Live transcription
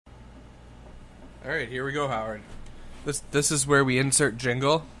All right, here we go, Howard. This is where we insert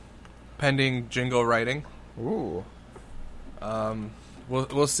jingle, pending jingle writing. Ooh.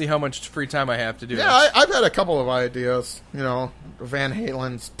 We'll see how much free time I have to do. Yeah, I've had a couple of ideas. You know, Van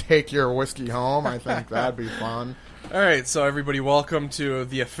Halen's "Take Your Whiskey Home." I think that'd be fun. All right, so everybody, welcome to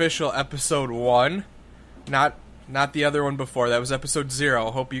the official episode 1. Not the other one before. That was episode 0.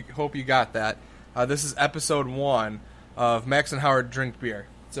 Hope you got that. This is episode 1 of Max and Howard Drink Beer.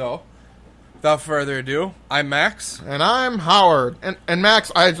 So, without further ado, I'm Max. And I'm Howard. And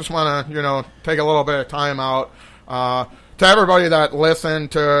Max, I just want to, take a little bit of time out. To everybody that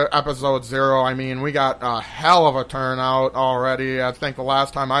listened to episode 0, I mean, we got a hell of a turnout already. I think the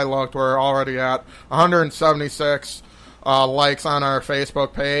last time I looked, we're already at 176 likes on our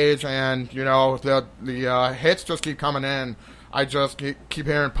Facebook page. And, the hits just keep coming in. I just keep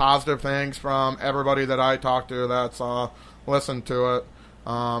hearing positive things from everybody that I talk to that's listened to it.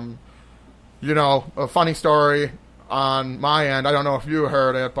 A funny story on my end, I don't know if you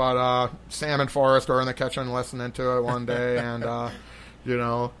heard it, but Sam and Forrest were in the kitchen listening to it one day, and,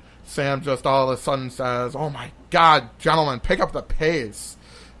 Sam just all of a sudden says, "Oh my God, gentlemen, pick up the pace."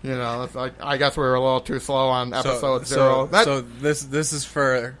 It's like, I guess we were a little too slow on episode 0. So this is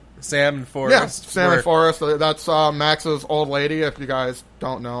for Sam and Forrest. Yeah, Sam and Forrest. That's Max's old lady. If you guys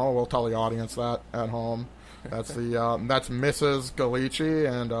don't know, we'll tell the audience that at home. That's that's Mrs. Galici,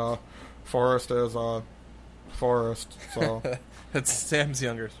 and Forrest is Forrest. So that's Sam's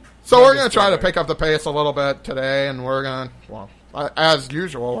younger. So we're gonna try to pick up the pace a little bit today, and we're gonna, as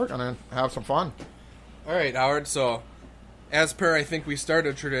usual, we're gonna have some fun. All right, Howard. So, as per, I think we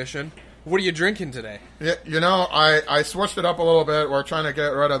started a tradition. What are you drinking today? Yeah, I switched it up a little bit. We're trying to get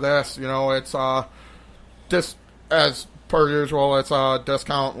rid of this. It's this, as per usual, it's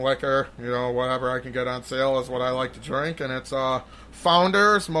discount liquor. Whatever I can get on sale is what I like to drink, and it's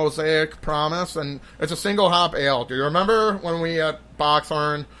Founders Mosaic Promise, and it's a single hop ale. Do you remember when we at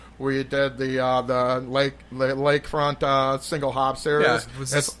Boxhorn we did the lakefront single hop series?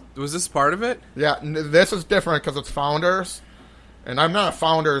 Yeah, was this part of it? Yeah, this is different because it's Founders. And I'm not a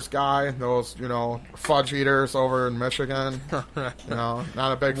Founders guy, those, fudge eaters over in Michigan. Not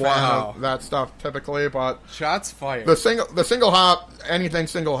a big fan of that stuff typically, but shots fired. The single hop, anything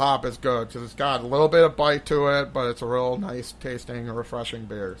single hop is good because it's got a little bit of bite to it, but it's a real nice tasting, refreshing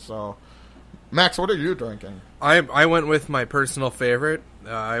beer. So, Max, what are you drinking? I went with my personal favorite.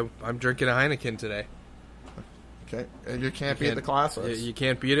 I'm drinking a Heineken today. Okay, and you can't beat the classics. You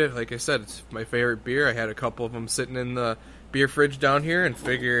can't beat it. Like I said, it's my favorite beer. I had a couple of them sitting in the beer fridge down here and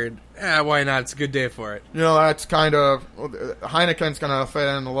figured, why not? It's a good day for it. That's kind of, Heineken's going to fit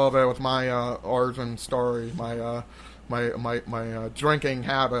in a little bit with my origin story, my drinking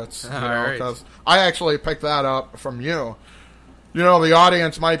habits, because I actually picked that up from you. The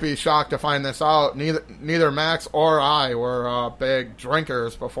audience might be shocked to find this out. Neither Max or I were big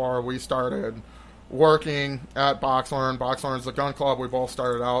drinkers before we started working at Boxhorn. Boxhorn's the gun club. We both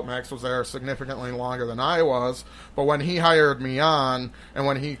started out. Max was there significantly longer than I was. But when he hired me on and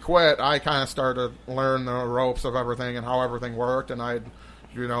when he quit, I kind of started to learn the ropes of everything and how everything worked. And I'd,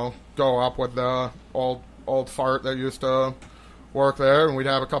 go up with the old fart that used to work there, and we'd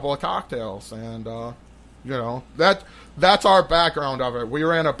have a couple of cocktails. And, that's our background of it. We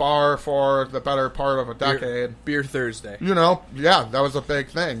ran a bar for the better part of a decade. Beer Thursday. Yeah, that was a big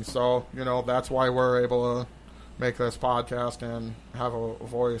thing. So, that's why we're able to make this podcast and have a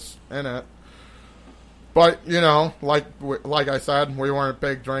voice in it. But, like I said, we weren't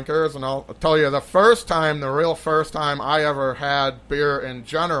big drinkers. And I'll tell you, the real first time I ever had beer in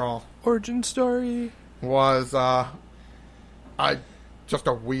general. Origin story. Was, just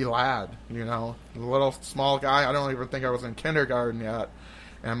a wee lad, a little small guy. I don't even think I was in kindergarten yet.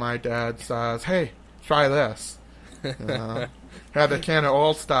 And my dad says, "Hey, try this." Had the can of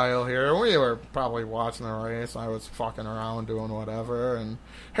Old Style here. We were probably watching the race. I was fucking around doing whatever. And,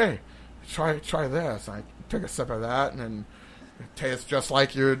 "Hey, try this." I took a sip of that, and it tastes just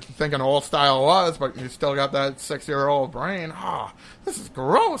like you'd think an Old Style was, but you still got that 6-year-old brain. This is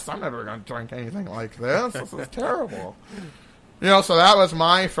gross. I'm never going to drink anything like this. This is terrible. So that was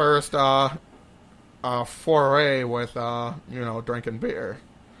my first foray with, drinking beer.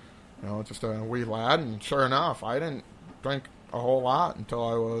 Just a wee lad, and sure enough, I didn't drink a whole lot until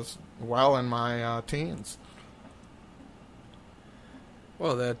I was well in my teens.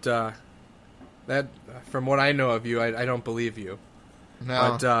 Well, that from what I know of you, I don't believe you.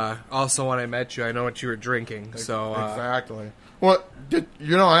 No. But also when I met you, I know what you were drinking. So exactly. Well, did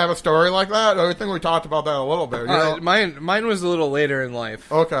I have a story like that? I think we talked about that a little bit. Mine was a little later in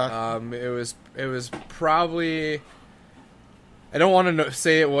life. Okay. It was probably I don't want to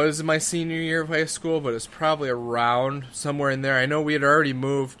say it was my senior year of high school, but it's probably around somewhere in there. I know we had already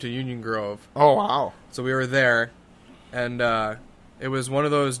moved to Union Grove. Oh, wow. So we were there, and it was one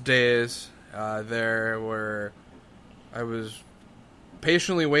of those days there where I was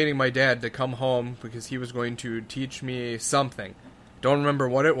patiently waiting my dad to come home because he was going to teach me something. Don't remember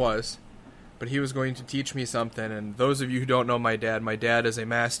what it was, but he was going to teach me something. And those of you who don't know my dad is a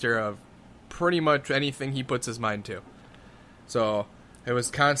master of pretty much anything he puts his mind to. So it was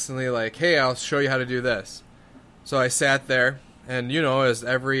constantly like, hey, I'll show you how to do this. So I sat there, and, you know, as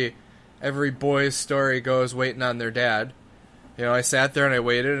every boy's story goes, waiting on their dad, you know, I sat there and I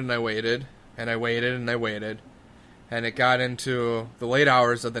waited and I waited and I waited and I waited. And it got into the late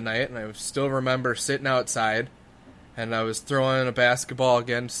hours of the night, and I still remember sitting outside, and I was throwing a basketball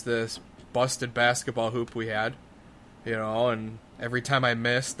against this busted basketball hoop we had, you know, and every time I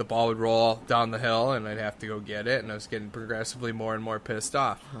missed, the ball would roll down the hill, and I'd have to go get it, and I was getting progressively more and more pissed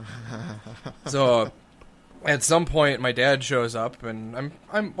off. So, at some point, my dad shows up, and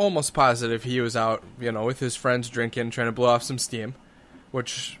I'm almost positive he was out, you know, with his friends drinking, trying to blow off some steam,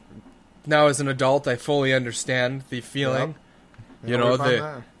 which, now as an adult, I fully understand the feeling, you know,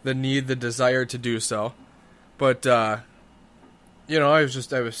 the need, the desire to do so. But, you know, I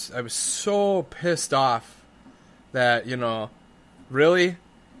was so pissed off that, you know, really?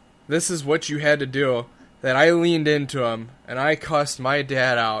 This is what you had to do? That I leaned into him, and I cussed my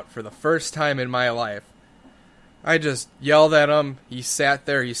dad out for the first time in my life. I just yelled at him. He sat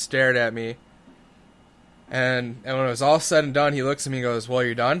there. He stared at me. And when it was all said and done, he looks at me and goes, well,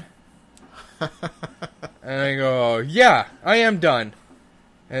 you're done? And I go, yeah, I am done.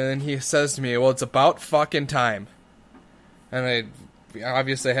 And then he says to me, well, it's about fucking time. And I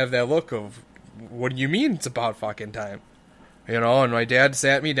obviously have that look of, what do you mean it's about fucking time? You know, and my dad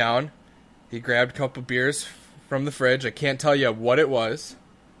sat me down. He grabbed a couple beers from the fridge. I can't tell you what it was.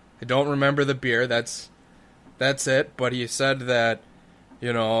 I don't remember the beer. That's it. But he said that,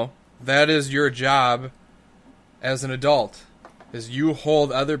 you know, that is your job as an adult, is you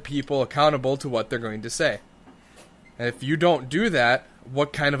hold other people accountable to what they're going to say. And if you don't do that,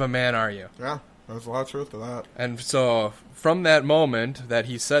 what kind of a man are you? Yeah, there's a lot of truth to that. And so from that moment that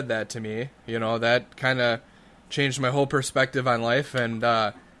he said that to me, you know, that kind of changed my whole perspective on life. And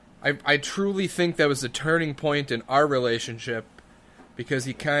I truly think that was a turning point in our relationship, because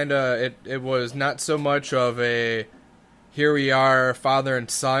he kind of, it was not so much of a, here we are, father and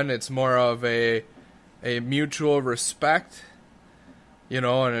son. It's more of a mutual respect. You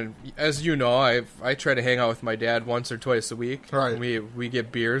know, and as you know, I try to hang out with my dad once or twice a week. Right. We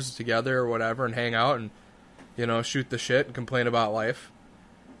get beers together or whatever and hang out and, you know, shoot the shit and complain about life.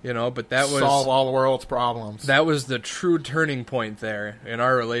 You know, but that was... solve all the world's problems. That was the true turning point there in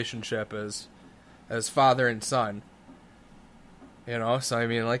our relationship as father and son. You know, so I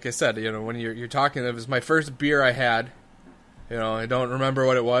mean, like I said, you know, when you're talking, it was my first beer I had. You know, I don't remember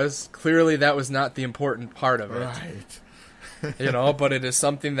what it was. Clearly that was not the important part of it. Right. You know, but it is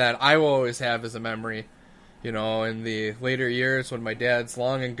something that I will always have as a memory, you know, in the later years when my dad's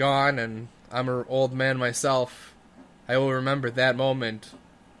long and gone and I'm an old man myself. I will remember that moment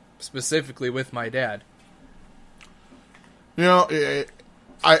specifically with my dad. You know,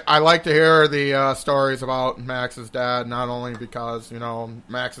 I like to hear the stories about Max's dad, not only because, you know,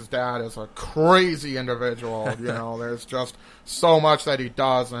 Max's dad is a crazy individual. You know, there's just so much that he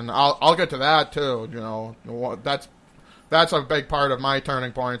does, and I'll get to that too. You know, that's a big part of my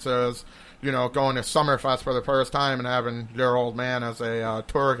turning points is, you know, going to Summerfest for the first time and having your old man as a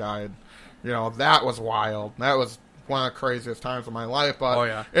tour guide. You know, that was wild. That was one of the craziest times of my life. But oh,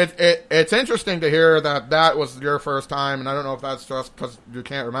 yeah. It's interesting to hear that was your first time, and I don't know if that's just because you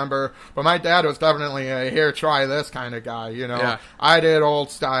can't remember, but my dad was definitely a here, try this kind of guy, you know. Yeah. I did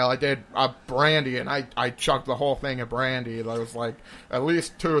old style. I did brandy, and I chugged the whole thing of brandy. There was like at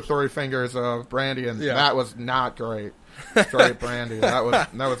least 2 or 3 fingers of brandy, and that was not great. Straight brandy. That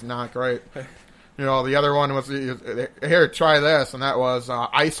was not great. You know, the other one was, here, try this, and that was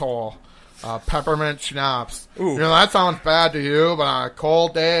Ice Hole. Peppermint schnapps. Ooh. You know, that sounds bad to you, but on a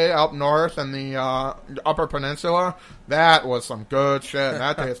cold day up north in the Upper Peninsula, that was some good shit.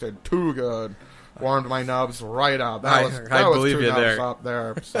 That tasted too good. Warmed my nubs right up. That was 2 nubs up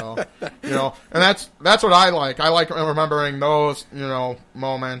there. So, you know, and that's what I like. I like remembering those, you know,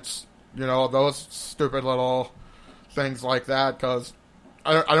 moments, you know, those stupid little things like that, because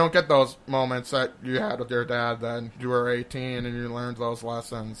I don't get those moments that you had with your dad then you were 18 and you learned those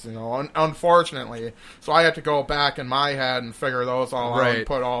lessons, you know, unfortunately. So I had to go back in my head and figure those all out and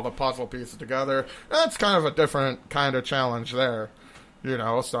put all the puzzle pieces together. That's kind of a different kind of challenge there, you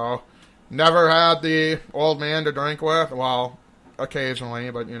know. So never had the old man to drink with. Well, occasionally,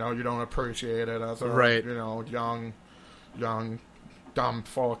 but you don't appreciate it as a right. Young, dumb,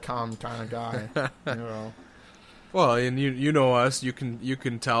 full of cum kind of guy. Well, and you know us. You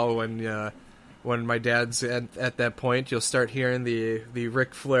can tell when my dad's at that point. You'll start hearing the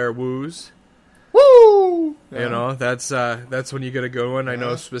Ric Flair woos. Woo! Yeah. That's when you get a good one. I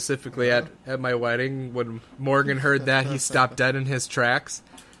know specifically at my wedding when Morgan heard that, he stopped dead in his tracks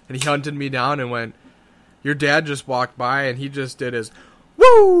and he hunted me down and went, "Your dad just walked by and he just did his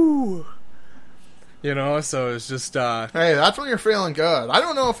woo." So it's just hey, that's when you're feeling good. I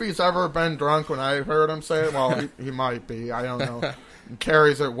don't know if he's ever been drunk when I've heard him say it. Well, he might be. I don't know. He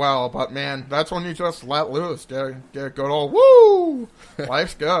carries it well, but man, that's when you just let loose. Get a good old woo.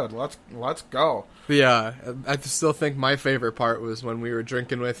 Life's good. Let's go. Yeah, I still think my favorite part was when we were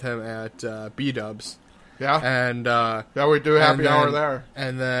drinking with him at B-Dubs. Yeah. And we do happy hour there.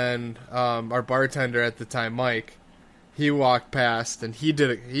 And then our bartender at the time, Mike, he walked past and he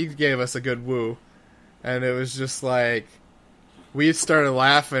gave us a good woo. And it was just like, we started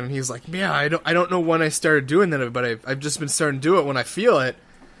laughing. He's like, "Yeah, I don't know when I started doing that, but I've just been starting to do it when I feel it."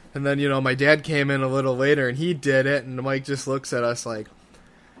 And then my dad came in a little later and he did it, and Mike just looks at us like,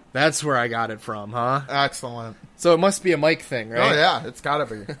 "That's where I got it from, huh?" Excellent. So it must be a Mike thing, right? Oh yeah, it's gotta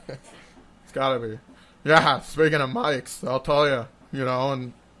be. It's gotta be. Yeah. Speaking of Mikes, I'll tell you,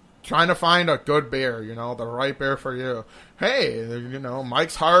 and trying to find a good beer, the right beer for you. Hey,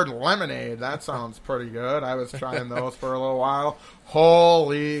 Mike's Hard Lemonade. That sounds pretty good. I was trying those for a little while.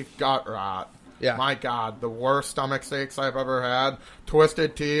 Holy gut rot. Yeah. My God, the worst stomach aches I've ever had.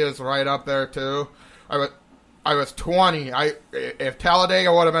 Twisted Tea is right up there, too. I was 20. If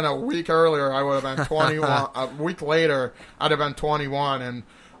Talladega would have been a week earlier, I would have been 21. A week later, I'd have been 21, and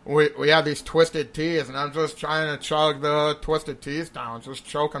we had these Twisted Teas, and I'm just trying to chug the Twisted Teas down, just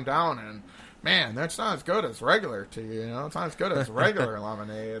choke them down, and man, that's not as good as regular tea, It's not as good as regular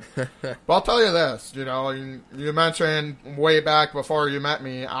lemonade. But I'll tell you this, you mentioned way back before you met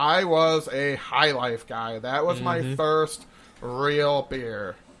me, I was a High Life guy. That was my first real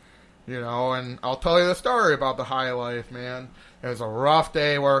beer, and I'll tell you the story about the High Life, man. It was a rough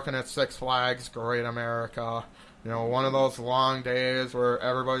day working at Six Flags Great America. One of those long days where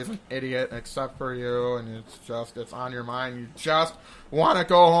everybody's an idiot except for you, and it's on your mind. You just want to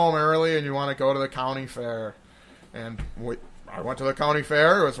go home early, and you want to go to the county fair. And I went to the county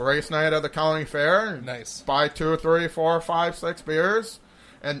fair. It was race night at the county fair. Nice. Buy 2, 3, 4, 5, 6 beers,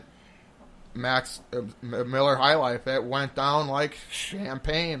 and Max Miller High Life. It went down like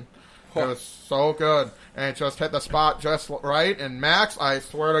champagne. It was so good, and it just hit the spot just right. And Max, I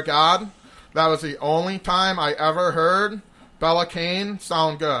swear to God, that was the only time I ever heard Bella Kane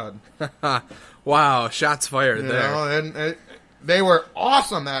sound good. Wow, shots fired there. And they were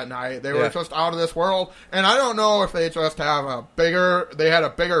awesome that night. They were just out of this world. And I don't know if they just have they had a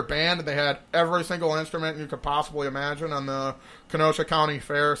bigger band. They had every single instrument you could possibly imagine on the Kenosha County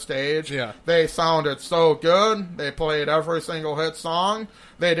Fair stage. Yeah. They sounded so good. They played every single hit song.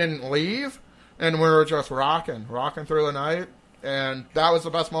 They didn't leave. And we were just rocking through the night. And that was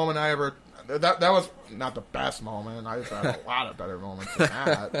the best moment I ever... That was not the best moment. I've had a lot of better moments than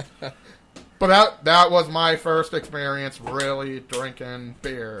that. But that was my first experience really drinking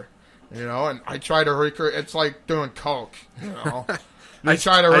beer, and I try to recreate. It's like doing coke, You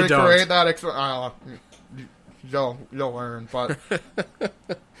try to recreate that experience. You'll learn, but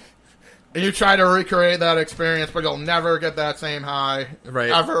you try to recreate that experience, but you'll never get that same high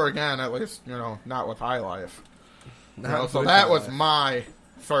ever again. At least not with High Life. So that was my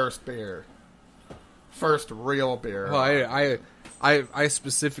first beer. First real beer. Well, I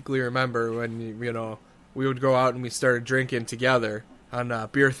specifically remember when we would go out and we started drinking together on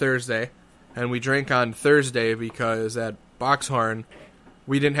Beer Thursday, and we drank on Thursday because at Boxhorn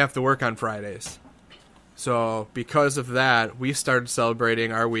we didn't have to work on Fridays. So because of that, we started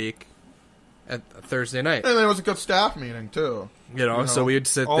celebrating our week at Thursday night. And it was a good staff meeting too. So we'd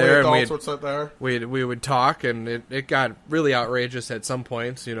sit all there the and adults would sit there. We would talk, and it got really outrageous at some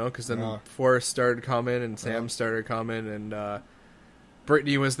points, because then Forrest started coming and Sam started coming, and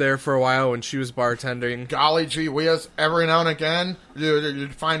Brittany was there for a while when she was bartending. Golly gee whiz, every now and again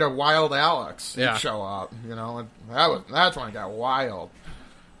you'd find a Wild Alex show up, and that's when it got wild.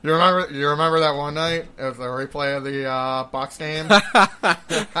 You remember that one night of the replay of the Bucks game?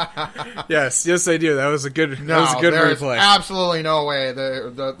 yes, I do. That was a good replay. There's absolutely no way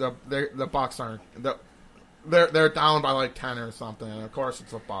the Bucks aren't. They're down by like 10 or something. And of course,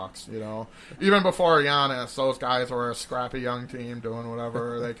 it's the Bucks. Even before Giannis, those guys were a scrappy young team doing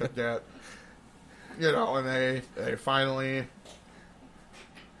whatever they could get. And they finally.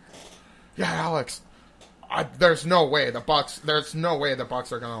 Yeah, Alex. there's no way the Bucks. There's no way the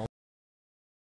Bucks are going